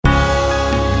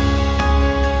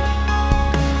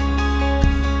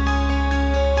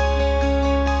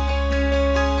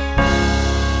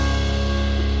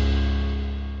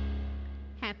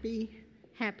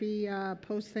Happy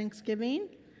post-Thanksgiving.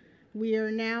 We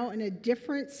are now in a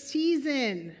different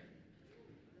season.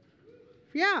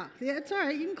 Yeah, it's all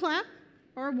right. You can clap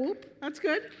or whoop. That's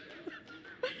good.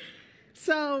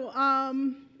 So,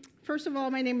 first of all,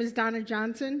 my name is Donna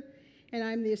Johnson, and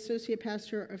I'm the Associate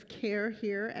Pastor of Care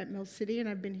here at Mill City, and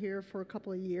I've been here for a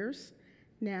couple of years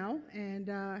now, and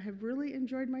have really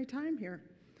enjoyed my time here.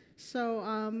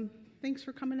 So, thanks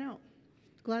for coming out.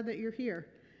 Glad that you're here.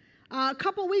 A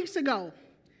couple weeks ago,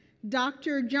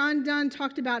 Dr. John Dunn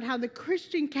talked about how the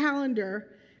Christian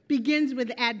calendar begins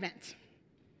with Advent.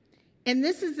 And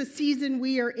this is the season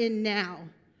we are in now.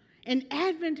 And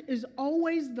Advent is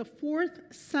always the fourth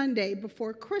Sunday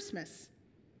before Christmas.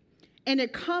 And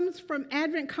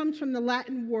Advent comes from the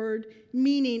Latin word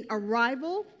meaning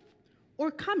arrival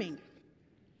or coming.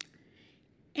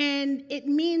 And it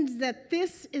means that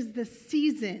this is the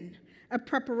season of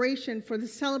preparation for the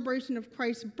celebration of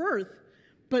Christ's birth,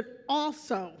 but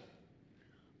also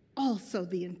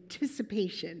the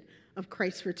anticipation of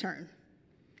Christ's return.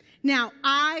 Now,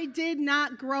 I did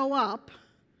not grow up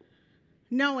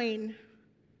knowing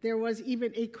there was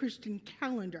even a Christian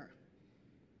calendar.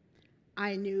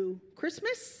 I knew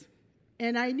Christmas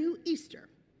and I knew Easter.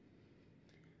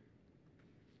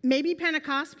 Maybe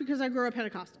Pentecost because I grew up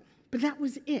Pentecostal, but that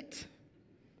was it.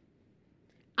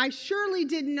 I surely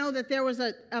didn't know that there was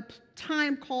a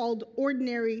time called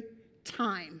ordinary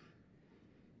time,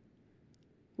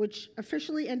 which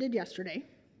officially ended yesterday.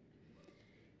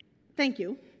 Thank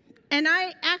you. And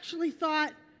I actually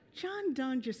thought, John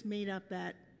Dunn just made up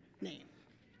that name,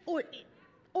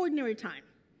 ordinary time.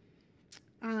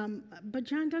 But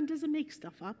John Dunn doesn't make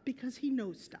stuff up because he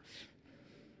knows stuff.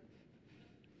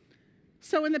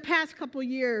 So in the past couple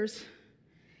years,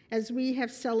 as we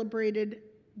have celebrated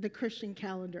the Christian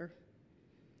calendar,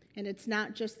 and it's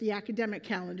not just the academic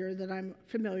calendar that I'm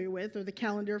familiar with, or the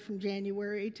calendar from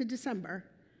January to December,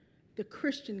 the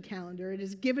Christian calendar, it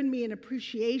has given me an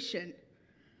appreciation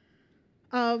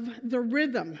of the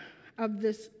rhythm of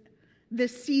this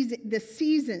season, the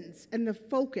seasons and the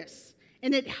focus,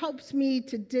 and it helps me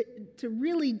to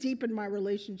really deepen my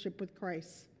relationship with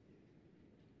Christ.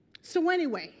 So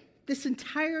anyway, this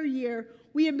entire year,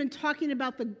 we have been talking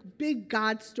about the big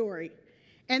God story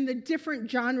and the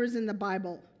different genres in the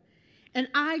Bible. And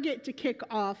I get to kick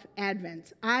off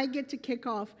Advent. I get to kick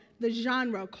off the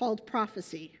genre called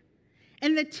prophecy.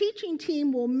 And the teaching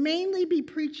team will mainly be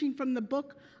preaching from the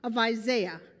book of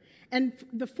Isaiah and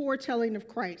the foretelling of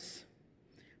Christ.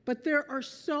 But there are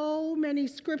so many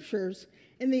scriptures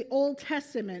in the Old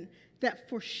Testament that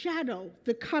foreshadow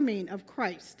the coming of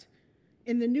Christ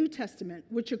in the New Testament,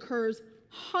 which occurs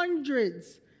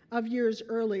hundreds of years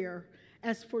earlier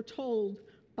as foretold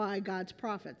by God's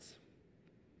prophets.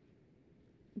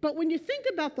 But when you think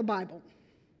about the Bible,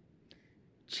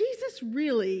 Jesus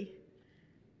really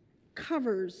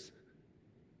covers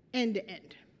end to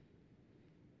end.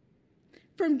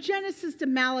 From Genesis to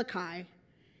Malachi,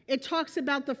 it talks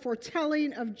about the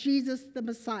foretelling of Jesus the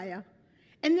Messiah,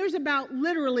 and there's about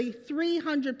literally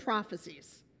 300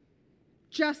 prophecies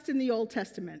just in the Old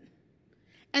Testament.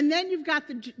 And then you've got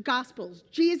the Gospels.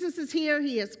 Jesus is here,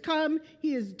 he has come,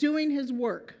 he is doing his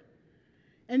work.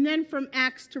 And then from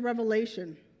Acts to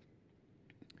Revelation,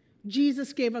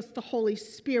 Jesus gave us the Holy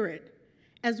Spirit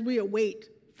as we await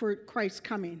for Christ's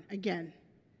coming again.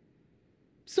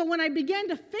 So when I began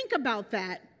to think about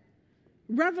that,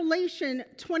 Revelation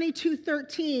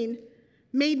 22:13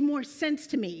 made more sense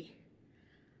to me.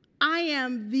 I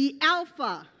am the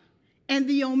Alpha and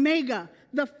the Omega,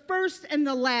 the first and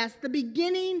the last, the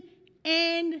beginning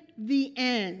and the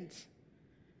end.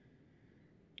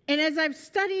 And as I've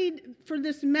studied for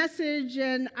this message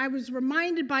and I was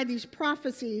reminded by these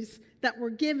prophecies that were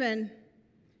given,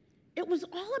 it was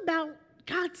all about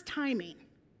God's timing.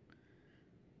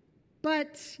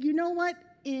 But you know what?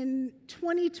 In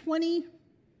 2020,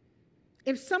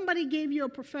 if somebody gave you a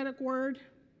prophetic word,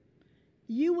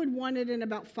 you would want it in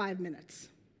about 5 minutes.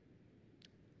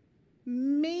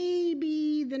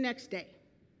 Maybe the next day.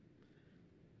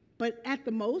 But at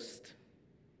the most,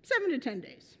 7 to 10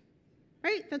 days.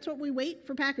 Right? That's what we wait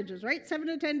for packages, right? 7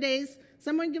 to 10 days.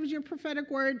 Someone gives you a prophetic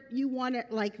word, you want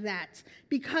it like that.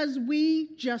 Because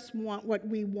we just want what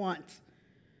we want.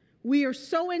 We are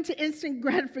so into instant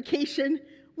gratification,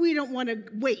 we don't want to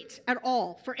wait at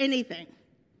all for anything.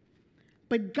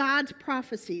 But God's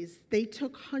prophecies, they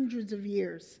took hundreds of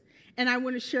years. And I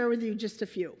want to share with you just a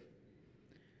few.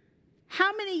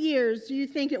 How many years do you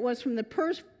think it was from the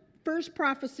first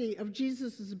prophecy of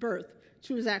Jesus' birth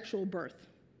to his actual birth?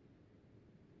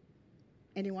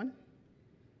 Anyone?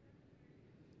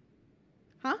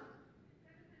 Huh?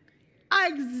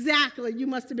 Exactly. You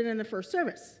must have been in the first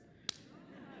service.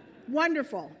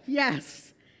 Wonderful.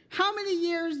 Yes. How many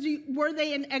years were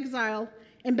they in exile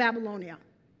in Babylonia?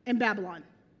 In Babylon?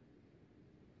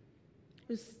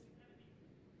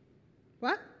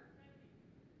 What?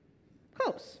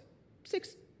 Close.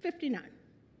 659.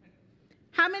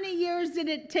 How many years did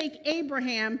it take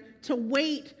Abraham to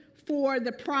wait for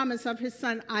the promise of his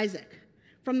son Isaac?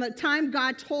 From the time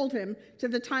God told him to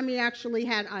the time he actually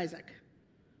had Isaac.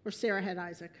 Or Sarah had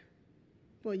Isaac.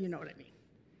 Well, you know what I mean.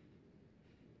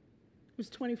 It was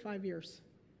 25 years.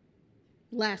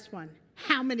 Last one.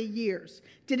 How many years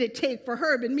did it take for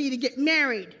Herb and me to get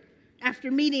married after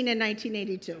meeting in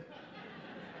 1982?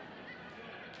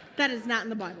 That is not in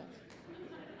the Bible.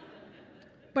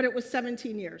 But it was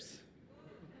 17 years.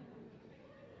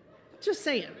 Just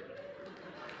saying.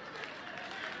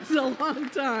 It's a long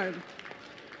time.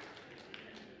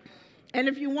 And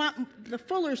if you want the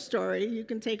fuller story, you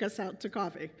can take us out to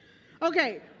coffee.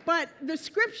 Okay, but the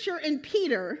scripture in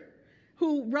Peter,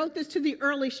 who wrote this to the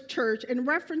early church in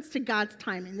reference to God's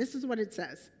timing, this is what it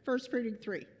says, 1 Peter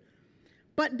 3.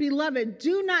 But beloved,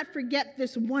 do not forget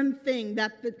this one thing,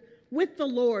 that with the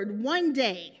Lord, one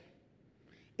day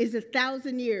is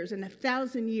 1,000 years, and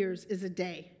 1,000 years is a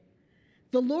day.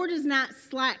 The Lord is not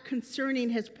slack concerning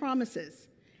his promises,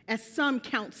 as some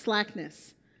count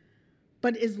slackness,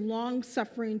 but is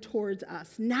long-suffering towards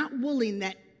us, not willing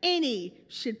that any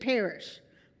should perish,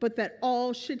 but that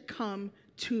all should come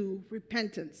to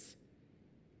repentance.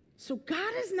 So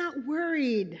God is not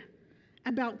worried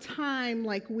about time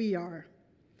like we are,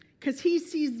 because he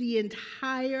sees the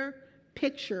entire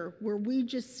picture where we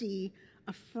just see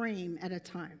a frame at a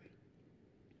time.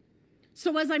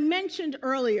 So as I mentioned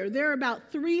earlier, there are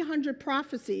about 300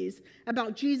 prophecies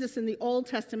about Jesus in the Old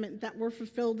Testament that were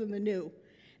fulfilled in the New.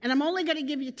 And I'm only going to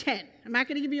give you 10. I'm not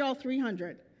going to give you all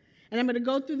 300. And I'm going to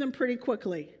go through them pretty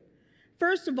quickly.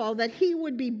 First of all, that he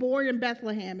would be born in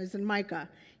Bethlehem is in Micah.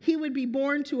 He would be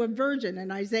born to a virgin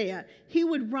in Isaiah. He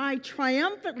would ride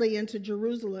triumphantly into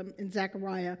Jerusalem in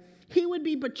Zechariah. He would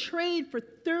be betrayed for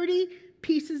 30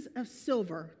 pieces of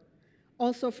silver,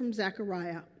 also from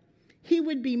Zechariah. He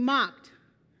would be mocked.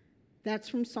 That's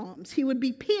from Psalms. He would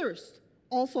be pierced,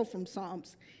 also from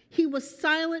Psalms. He was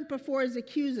silent before his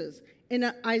accusers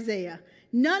in Isaiah.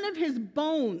 None of his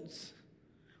bones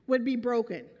would be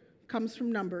broken, comes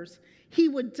from Numbers. He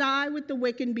would die with the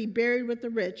wicked and be buried with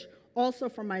the rich, also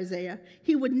from Isaiah.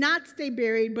 He would not stay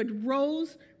buried, but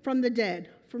rose from the dead,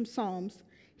 from Psalms.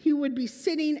 He would be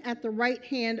sitting at the right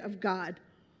hand of God,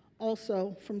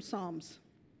 also from Psalms.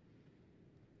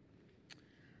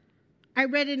 I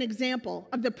read an example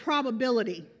of the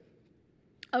probability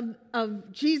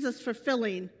of Jesus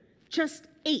fulfilling just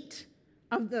 8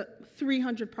 of the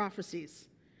 300 prophecies.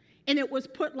 And it was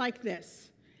put like this.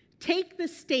 Take the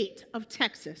state of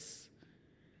Texas,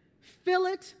 fill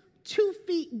it 2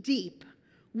 feet deep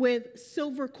with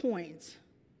silver coins,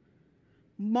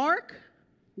 mark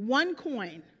 1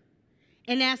 coin,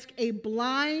 and ask a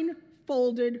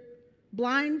blindfolded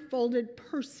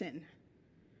person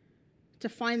to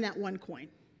find that 1 coin.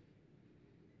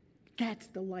 That's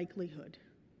the likelihood.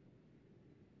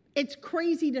 It's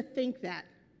crazy to think that.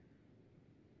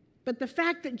 But the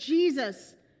fact that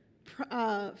Jesus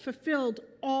fulfilled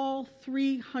all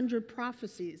 300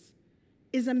 prophecies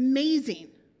is amazing.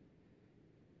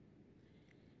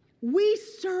 We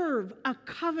serve a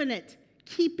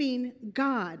covenant-keeping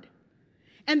God.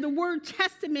 And the word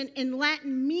testament in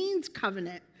Latin means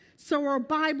covenant. So our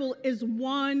Bible is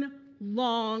one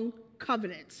long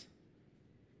covenant.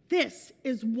 This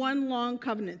is one long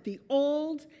covenant, the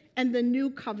old and the new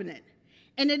covenant.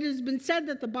 And it has been said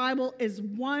that the Bible is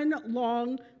one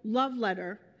long love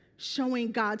letter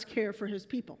showing God's care for his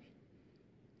people.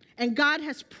 And God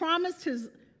has promised his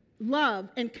love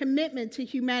and commitment to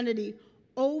humanity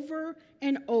over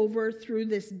and over through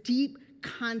this deep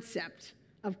concept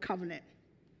of covenant.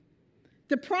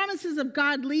 The promises of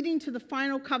God leading to the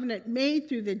final covenant made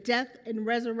through the death and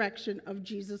resurrection of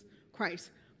Jesus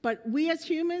Christ. But we as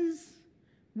humans,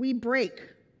 we break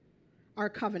our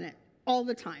covenant all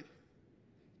the time.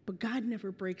 But God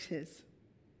never breaks his.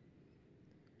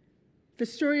 The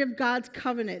story of God's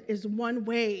covenant is one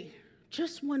way,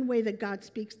 just one way that God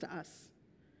speaks to us.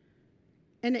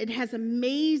 And it has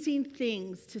amazing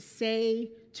things to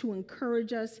say, to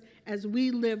encourage us as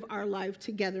we live our life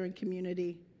together in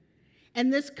community.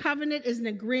 And this covenant is an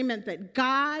agreement that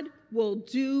God will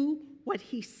do what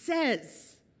he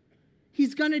says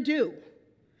he's going to do.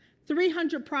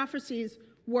 300 prophecies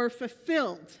were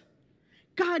fulfilled.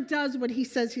 God does what he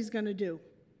says he's going to do.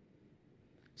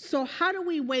 So how do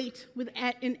we wait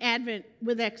in Advent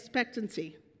with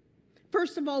expectancy?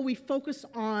 First of all, we focus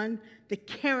on the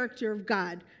character of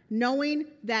God, knowing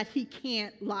that he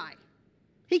can't lie.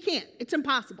 He can't. It's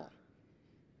impossible.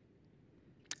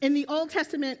 In the Old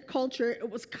Testament culture, it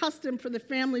was custom for the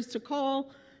families to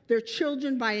call their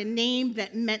children by a name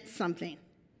that meant something.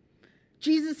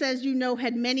 Jesus, as you know,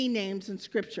 had many names in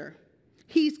Scripture.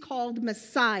 He's called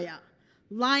Messiah,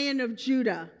 Lion of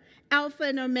Judah, Alpha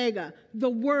and Omega, the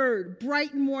Word,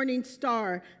 bright morning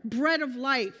star, bread of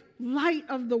life, light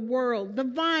of the world, the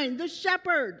vine, the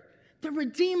shepherd, the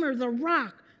Redeemer, the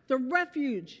rock, the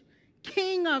refuge,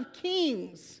 King of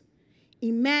kings,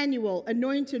 Emmanuel,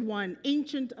 anointed one,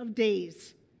 ancient of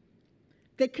days.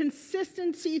 The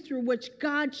consistency through which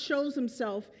God shows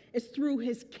himself is through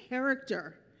his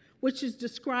character, which is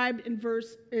described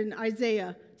in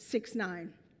Isaiah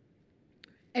 6:9,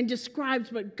 and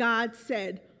describes what God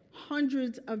said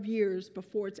hundreds of years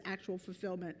before its actual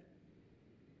fulfillment.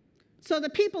 So the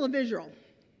people of Israel,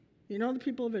 you know the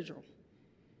people of Israel,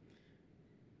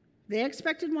 they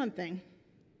expected one thing.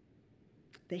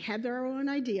 They had their own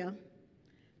idea.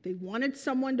 They wanted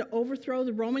someone to overthrow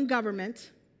the Roman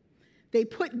government. They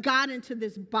put God into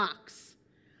this box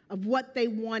of what they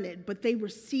wanted, but they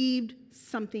received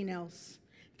something else.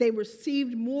 They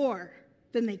received more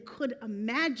than they could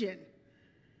imagine.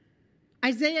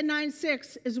 Isaiah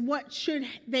 9:6 is what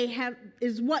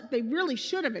they really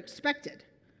should have expected.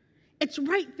 It's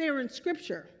right there in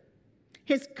Scripture.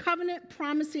 His covenant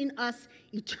promising us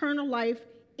eternal life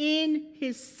in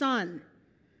his Son.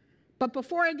 But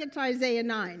before I get to Isaiah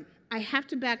 9, I have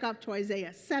to back up to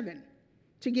Isaiah 7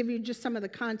 to give you just some of the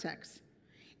context.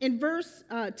 In verse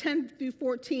 10 through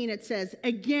 14, it says,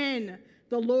 "Again,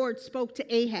 the Lord spoke to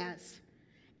Ahaz.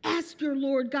 Ask your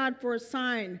Lord God for a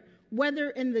sign, whether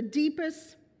in the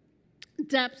deepest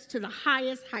depths to the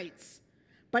highest heights."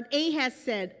 But Ahaz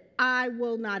said, "I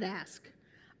will not ask.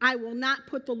 I will not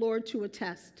put the Lord to a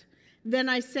test." Then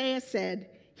Isaiah said,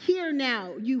 "Hear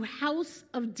now, you house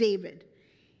of David.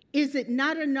 Is it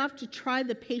not enough to try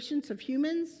the patience of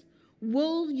humans?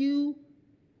 Will you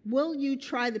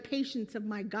try the patience of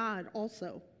my God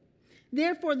also?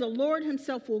 Therefore, the Lord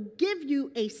himself will give you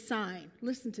a sign."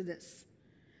 Listen to this.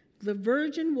 "The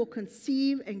virgin will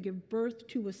conceive and give birth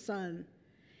to a son,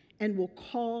 and will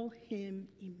call him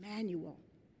Emmanuel."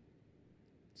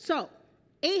 So,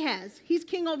 Ahaz, he's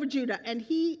king over Judah, and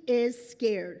he is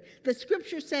scared. The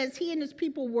scripture says he and his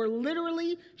people were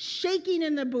literally shaking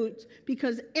in their boots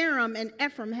because Aram and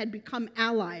Ephraim had become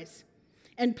allies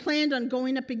and planned on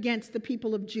going up against the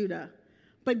people of Judah.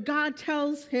 But God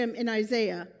tells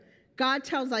Isaiah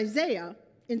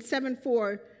in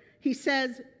 7:4, he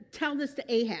says, tell this to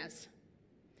Ahaz: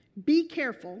 "Be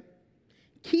careful,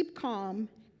 keep calm,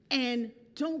 and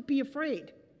don't be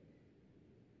afraid.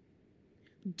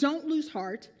 Don't lose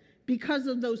heart because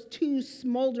of those two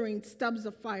smoldering stubs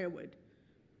of firewood."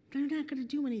 They're not going to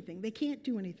do anything. They can't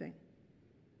do anything.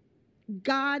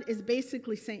 God is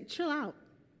basically saying, chill out,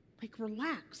 like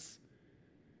relax.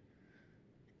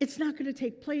 It's not going to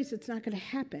take place. It's not going to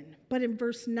happen. But in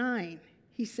verse 9,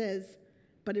 he says,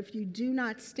 "But if you do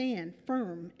not stand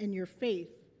firm in your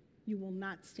faith, you will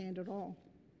not stand at all."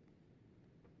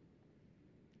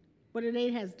 What did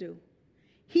Ahaz do?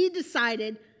 He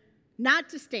decided not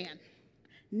to stand,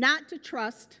 not to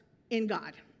trust in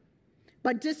God,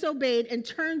 but disobeyed and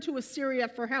turned to Assyria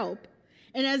for help.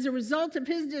 And as a result of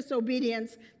his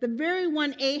disobedience, the very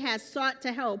one Ahaz sought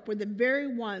to help were the very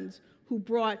ones who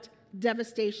brought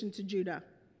devastation to Judah.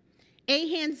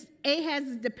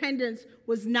 Ahaz's dependence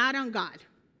was not on God,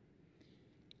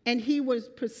 and he was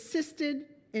persisted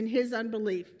in his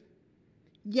unbelief.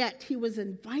 Yet he was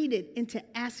invited into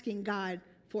asking God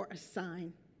for a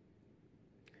sign.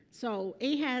 So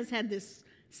Ahaz had this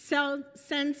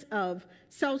sense of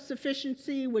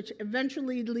self-sufficiency, which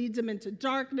eventually leads him into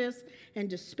darkness and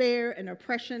despair and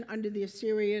oppression under the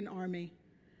Assyrian army.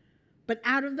 But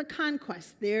out of the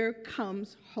conquest, there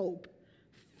comes hope.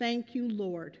 Thank you,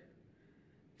 Lord,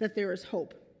 that there is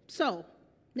hope. So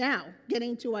now,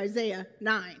 getting to Isaiah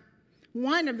 9,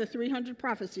 one of the 300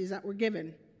 prophecies that were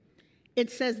given, it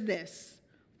says this: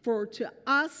 "For to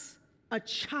us a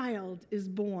child is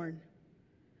born.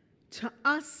 To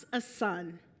us a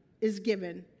son is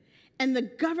given, and the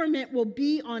government will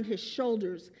be on his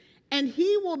shoulders, and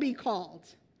he will be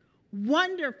called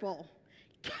Wonderful,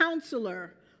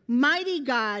 Counselor, Mighty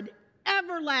God,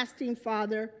 Everlasting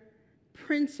Father,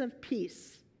 Prince of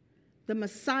Peace." The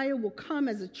Messiah will come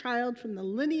as a child from the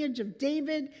lineage of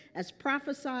David, as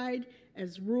prophesied,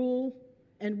 as rule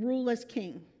as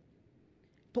king.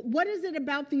 But what is it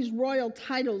about these royal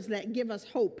titles that give us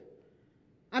hope?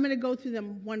 I'm going to go through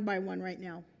them one by one right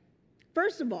now.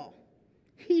 First of all,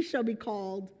 he shall be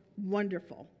called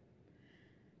Wonderful.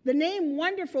 The name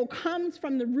wonderful comes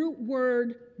from the root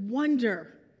word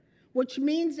wonder, which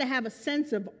means to have a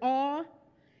sense of awe.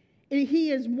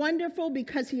 He is wonderful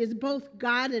because he is both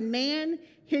God and man.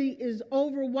 He is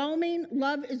overwhelming.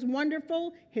 Love is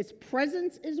wonderful. His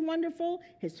presence is wonderful.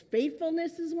 His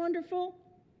faithfulness is wonderful.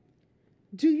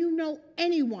 Do you know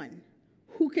anyone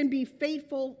who can be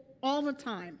faithful all the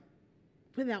time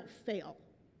without fail?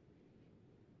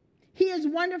 He is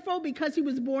wonderful because he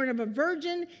was born of a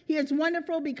virgin. He is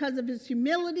wonderful because of his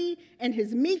humility and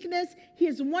his meekness. He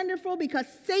is wonderful because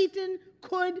Satan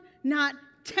could not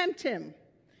tempt him.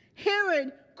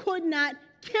 Herod could not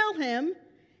kill him,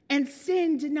 and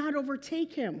sin did not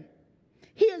overtake him.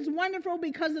 He is wonderful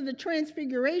because of the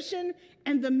transfiguration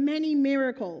and the many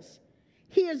miracles.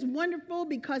 He is wonderful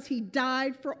because he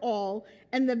died for all,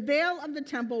 and the veil of the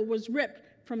temple was ripped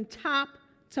from top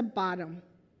to bottom,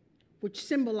 which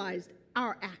symbolized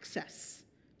our access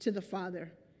to the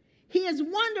Father. He is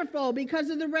wonderful because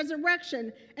of the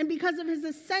resurrection and because of his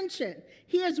ascension.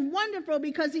 He is wonderful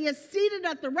because he is seated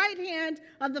at the right hand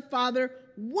of the Father,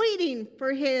 waiting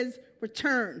for his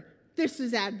return. This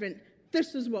is Advent.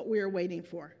 This is what we are waiting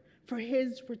for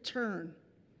his return.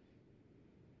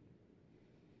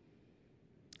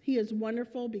 He is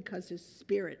wonderful because his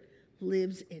Spirit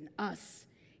lives in us.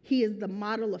 He is the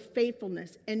model of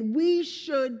faithfulness, and we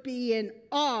should be in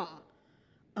awe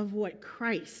of what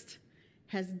Christ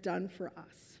has done for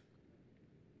us.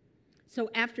 So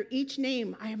after each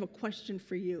name, I have a question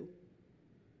for you.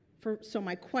 So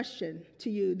my question to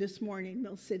you this morning,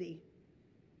 Mill City,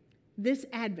 this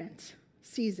Advent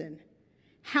season,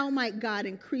 how might God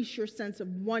increase your sense of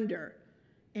wonder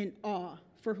and awe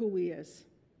for who he is?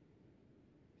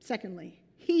 Secondly,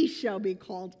 he shall be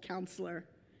called Counselor.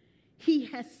 He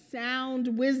has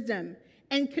sound wisdom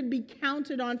and can be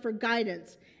counted on for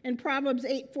guidance. In Proverbs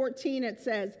 8:14, it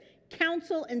says,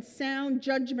 counsel and sound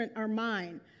judgment are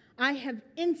mine. I have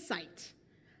insight.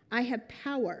 I have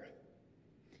power.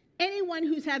 Anyone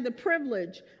who's had the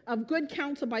privilege of good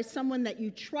counsel by someone that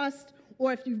you trust,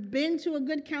 or if you've been to a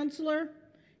good counselor,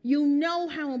 you know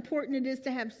how important it is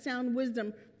to have sound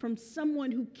wisdom from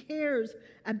someone who cares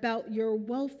about your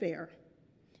welfare.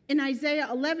 In Isaiah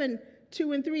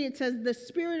 11:2-3, it says, the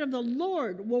Spirit of the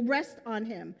Lord will rest on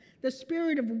him, the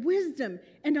Spirit of wisdom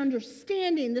and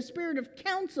understanding, the Spirit of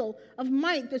counsel, of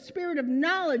might, the Spirit of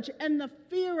knowledge and the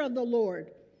fear of the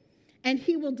Lord. And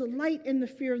he will delight in the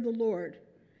fear of the Lord.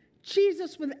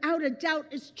 Jesus, without a doubt,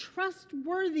 is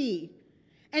trustworthy,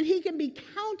 and he can be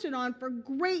counted on for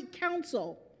great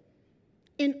counsel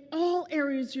in all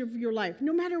areas of your life,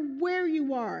 no matter where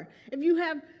you are. If you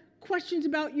have questions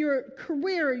about your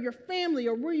career, or your family,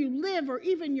 or where you live, or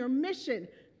even your mission,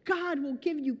 God will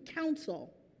give you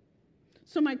counsel.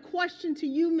 So my question to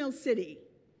you, Mill City,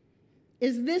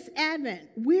 is this Advent,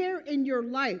 where in your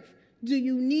life do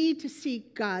you need to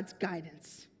seek God's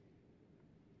guidance?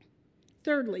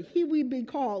 Thirdly, he will be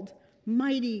called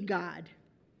Mighty God.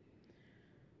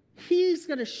 He's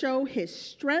going to show his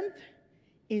strength,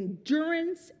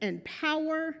 endurance, and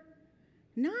power,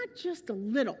 not just a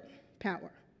little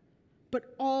power,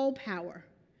 but all power,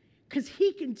 because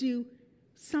he can do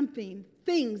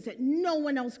things that no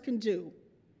one else can do.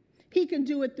 He can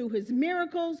do it through his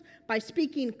miracles, by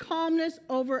speaking calmness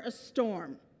over a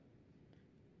storm.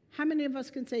 How many of us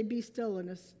can say, be still, and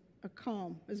a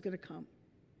calm is going to come?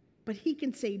 But he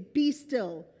can say, be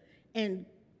still, and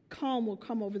calm will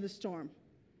come over the storm.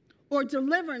 Or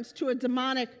deliverance to a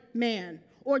demonic man,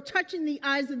 or touching the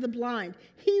eyes of the blind.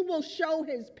 He will show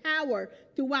his power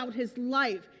throughout his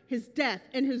life, his death,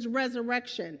 and his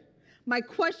resurrection. My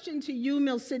question to you,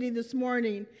 Mill City, this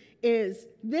morning is,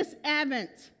 this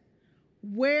Advent,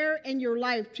 where in your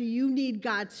life do you need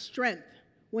God's strength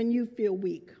when you feel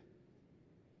weak?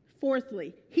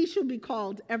 Fourthly, he shall be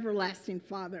called Everlasting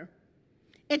Father.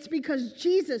 It's because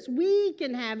Jesus, we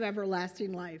can have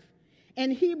everlasting life.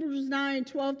 In Hebrews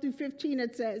 9:12-15,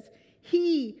 it says,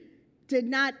 he did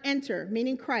not enter,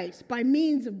 meaning Christ, by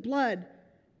means of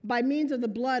the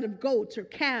blood of goats or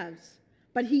calves,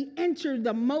 but he entered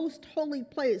the most holy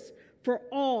place for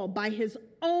all by his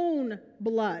own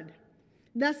blood,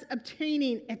 thus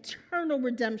obtaining eternal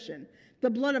redemption. The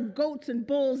blood of goats and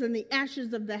bulls and the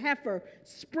ashes of the heifer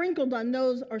sprinkled on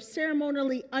those are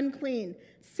ceremonially unclean,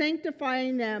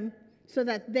 sanctifying them so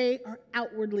that they are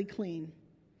outwardly clean.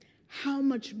 How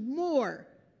much more,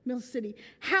 Mill City,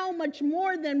 how much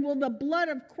more then will the blood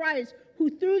of Christ, who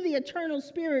through the eternal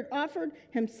Spirit offered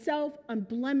himself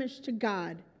unblemished to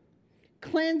God,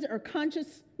 cleanse our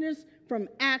consciousness from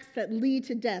acts that lead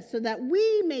to death, so that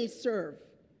we may serve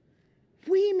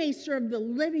the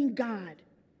living God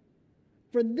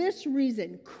For this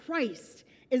reason, Christ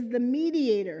is the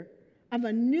mediator of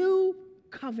a new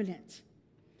covenant,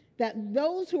 that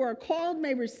those who are called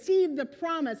may receive the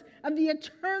promise of the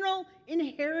eternal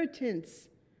inheritance,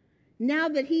 now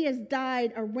that he has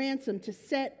died a ransom to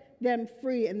set them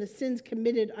free and the sins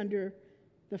committed under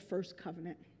the first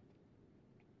covenant.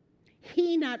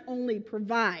 He not only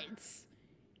provides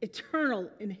eternal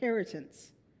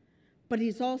inheritance, but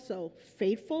he's also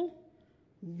faithful,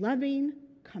 loving,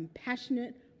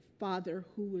 compassionate Father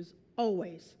who is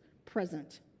always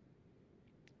present.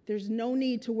 There's no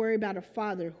need to worry about a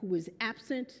father who is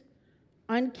absent,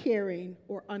 uncaring,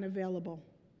 or unavailable.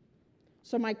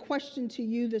 So my question to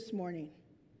you this morning,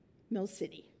 Mill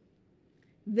City,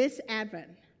 this Advent,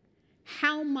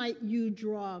 how might you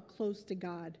draw close to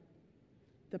God,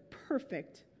 the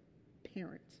perfect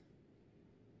parent?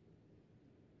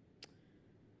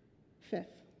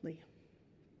 Fifthly,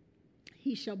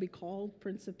 he shall be called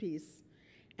Prince of Peace.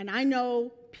 And I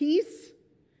know peace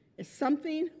is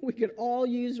something we could all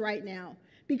use right now,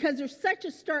 because there's such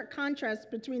a stark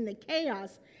contrast between the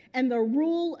chaos and the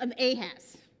rule of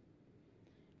Ahaz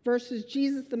versus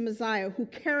Jesus the Messiah, who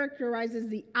characterizes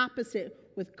the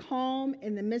opposite with calm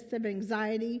in the midst of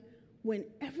anxiety when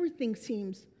everything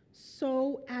seems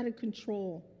so out of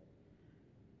control.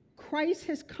 Christ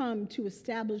has come to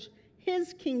establish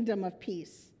his kingdom of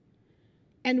peace.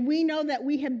 And we know that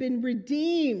we have been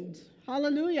redeemed,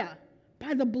 hallelujah,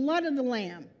 by the blood of the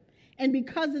Lamb. And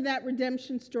because of that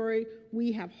redemption story,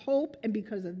 we have hope. And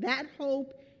because of that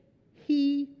hope,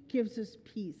 he gives us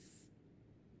peace.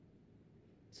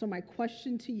 So my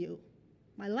question to you,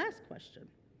 my last question,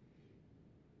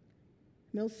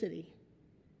 Mill City,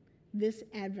 this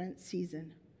Advent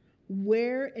season,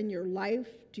 where in your life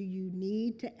do you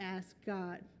need to ask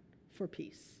God for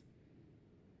peace?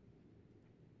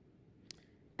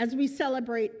 As we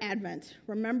celebrate Advent,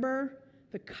 remember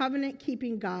the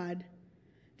covenant-keeping God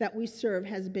that we serve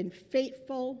has been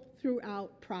faithful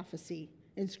throughout prophecy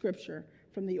in Scripture,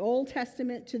 from the Old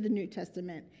Testament to the New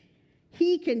Testament.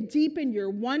 He can deepen your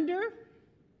wonder,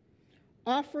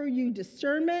 offer you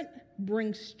discernment,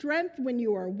 bring strength when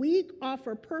you are weak,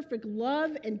 offer perfect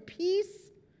love and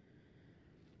peace.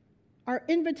 Our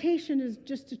invitation is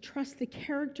just to trust the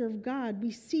character of God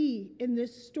we see in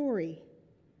this story.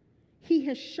 He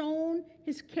has shown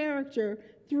his character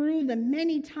through the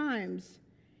many times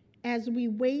as we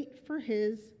wait for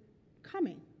his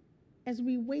coming, as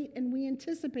we wait and we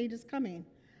anticipate his coming.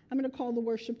 I'm going to call the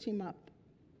worship team up.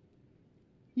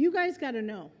 You guys got to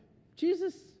know,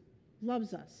 Jesus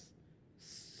loves us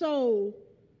so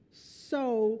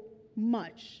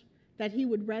much that he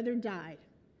would rather die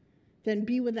than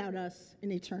be without us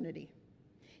in eternity.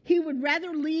 He would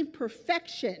rather leave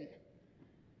perfection,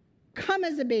 come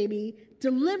as a baby,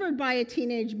 delivered by a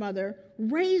teenage mother,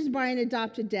 raised by an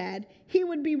adopted dad. He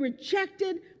would be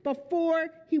rejected before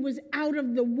he was out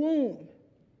of the womb.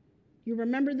 You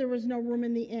remember there was no room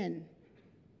in the inn.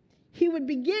 He would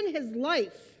begin his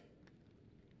life,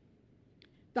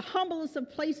 the humblest of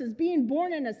places, being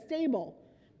born in a stable,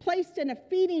 placed in a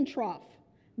feeding trough,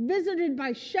 visited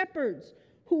by shepherds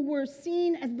who were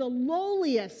seen as the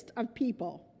lowliest of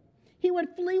people. He would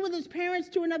flee with his parents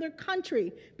to another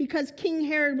country because King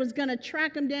Herod was going to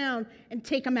track him down and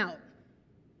take him out.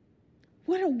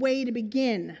 What a way to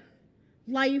begin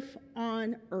life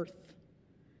on earth,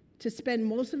 to spend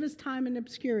most of his time in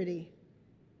obscurity,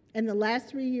 and the last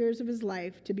 3 years of his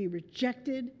life to be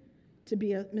rejected, to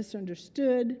be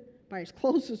misunderstood by his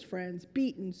closest friends,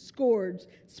 beaten, scourged,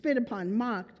 spit upon,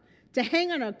 mocked, to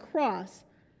hang on a cross,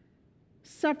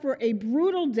 suffer a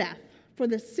brutal death for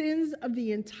the sins of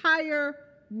the entire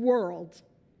world,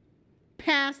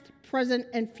 past, present,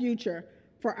 and future,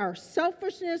 for our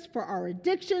selfishness, for our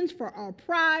addictions, for our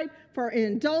pride, for our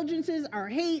indulgences, our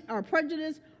hate, our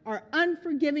prejudice, our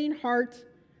unforgiving heart,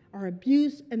 our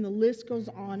abuse, and the list goes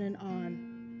on and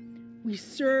on. We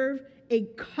serve a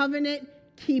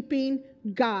covenant-keeping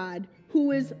God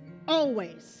who is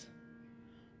always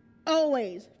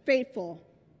faithful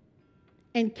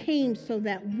and came so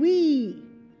that we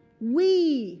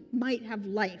might have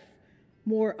life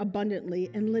more abundantly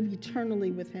and live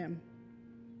eternally with him.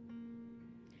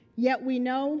 Yet we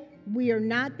know we are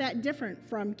not that different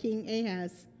from King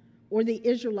Ahaz or the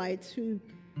Israelites, who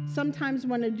sometimes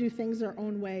want to do things their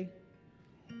own way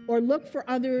or look for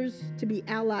others to be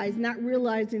allies, not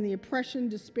realizing the oppression,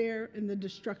 despair, and the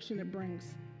destruction it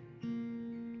brings.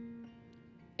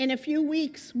 In a few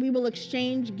weeks, we will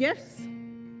exchange gifts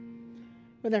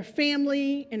with our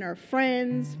family and our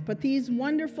friends, but these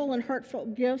wonderful and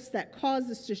heartfelt gifts that cause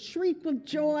us to shriek with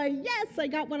joy, yes, I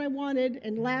got what I wanted,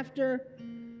 and laughter,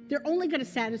 they're only going to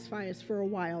satisfy us for a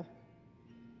while.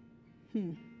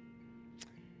 And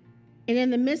in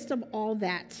the midst of all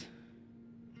that,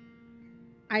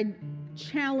 I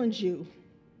challenge you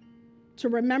to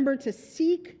remember to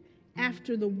seek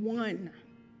after the one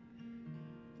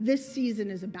this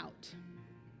season is about.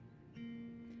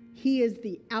 He is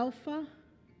the Alpha.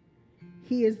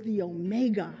 He is the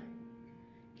Omega.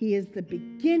 He is the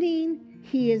beginning.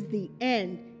 He is the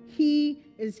end. He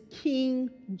is King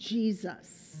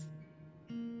Jesus,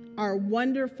 our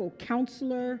wonderful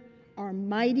counselor, our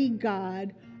mighty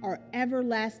God, our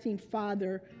everlasting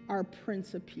Father, our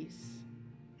Prince of Peace.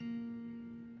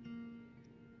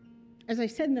 As I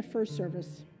said in the first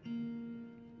service,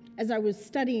 as I was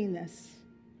studying this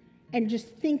and just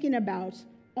thinking about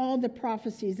all the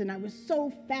prophecies, and I was so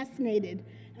fascinated.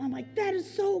 And I'm like, that is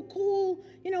so cool.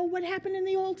 What happened in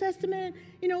the Old Testament,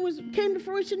 came to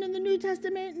fruition in the New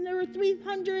Testament, and there were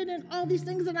 300 and all these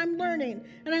things that I'm learning.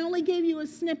 And I only gave you a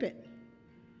snippet.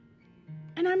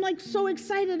 And I'm like so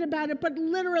excited about it, but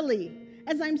literally,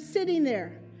 as I'm sitting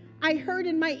there, I heard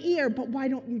in my ear, but why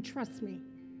don't you trust me?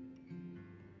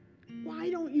 Why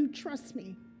don't you trust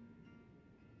me?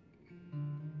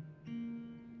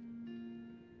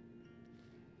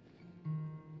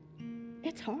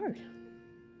 It's hard.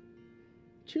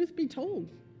 Truth be told,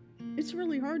 it's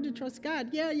really hard to trust God.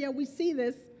 Yeah, we see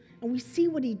this, and we see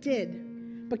what he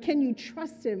did. But can you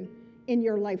trust him in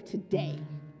your life today?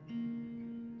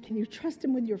 Can you trust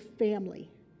him with your family?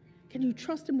 Can you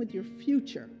trust him with your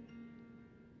future?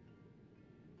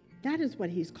 That is what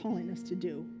he's calling us to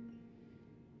do.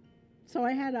 So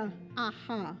I had a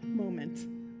aha moment.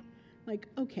 Like,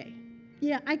 okay,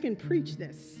 yeah, I can preach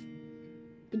this,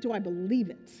 but do I believe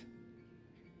it?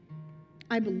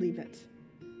 I believe it.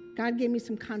 God gave me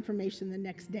some confirmation the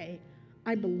next day.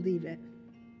 I believe it.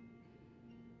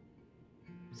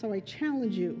 So I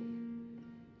challenge you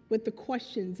with the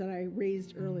questions that I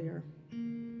raised earlier.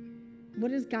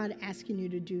 What is God asking you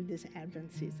to do this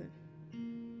Advent season?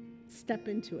 Step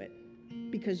into it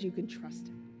because you can trust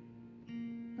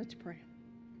him. Let's pray.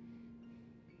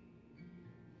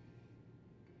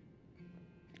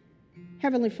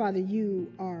 Heavenly Father,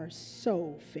 you are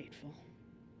so faithful.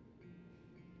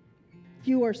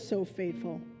 You are so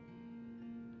faithful.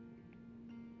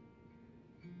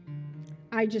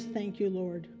 I just thank you,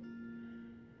 Lord,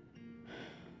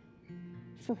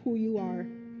 for who you are,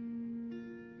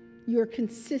 your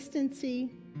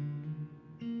consistency,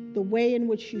 the way in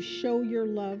which you show your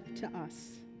love to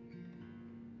us.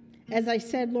 As I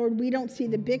said, Lord, we don't see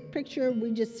the big picture,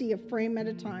 we just see a frame at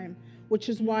a time, which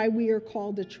is why we are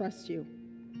called to trust you.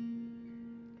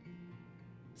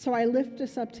 So I lift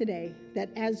us up today that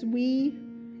as we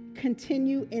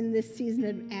continue in this season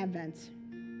of Advent,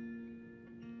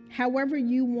 however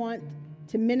you want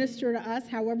to minister to us,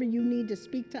 however you need to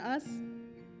speak to us,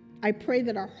 I pray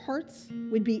that our hearts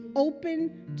would be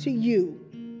open to you.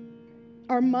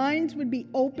 Our minds would be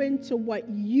open to what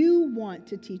you want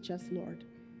to teach us, Lord,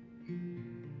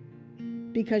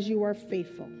 because you are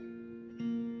faithful.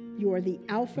 You are the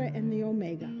Alpha and the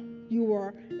Omega. You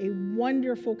are a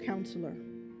wonderful counselor.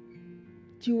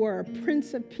 You are a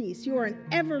Prince of Peace. You are an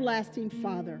everlasting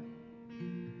Father.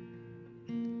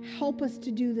 Help us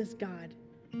to do this, God.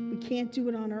 We can't do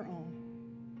it on our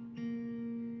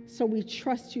own. So we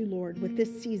trust you, Lord, with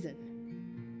this season.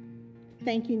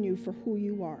 Thanking you for who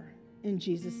you are. In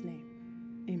Jesus' name,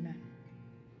 amen.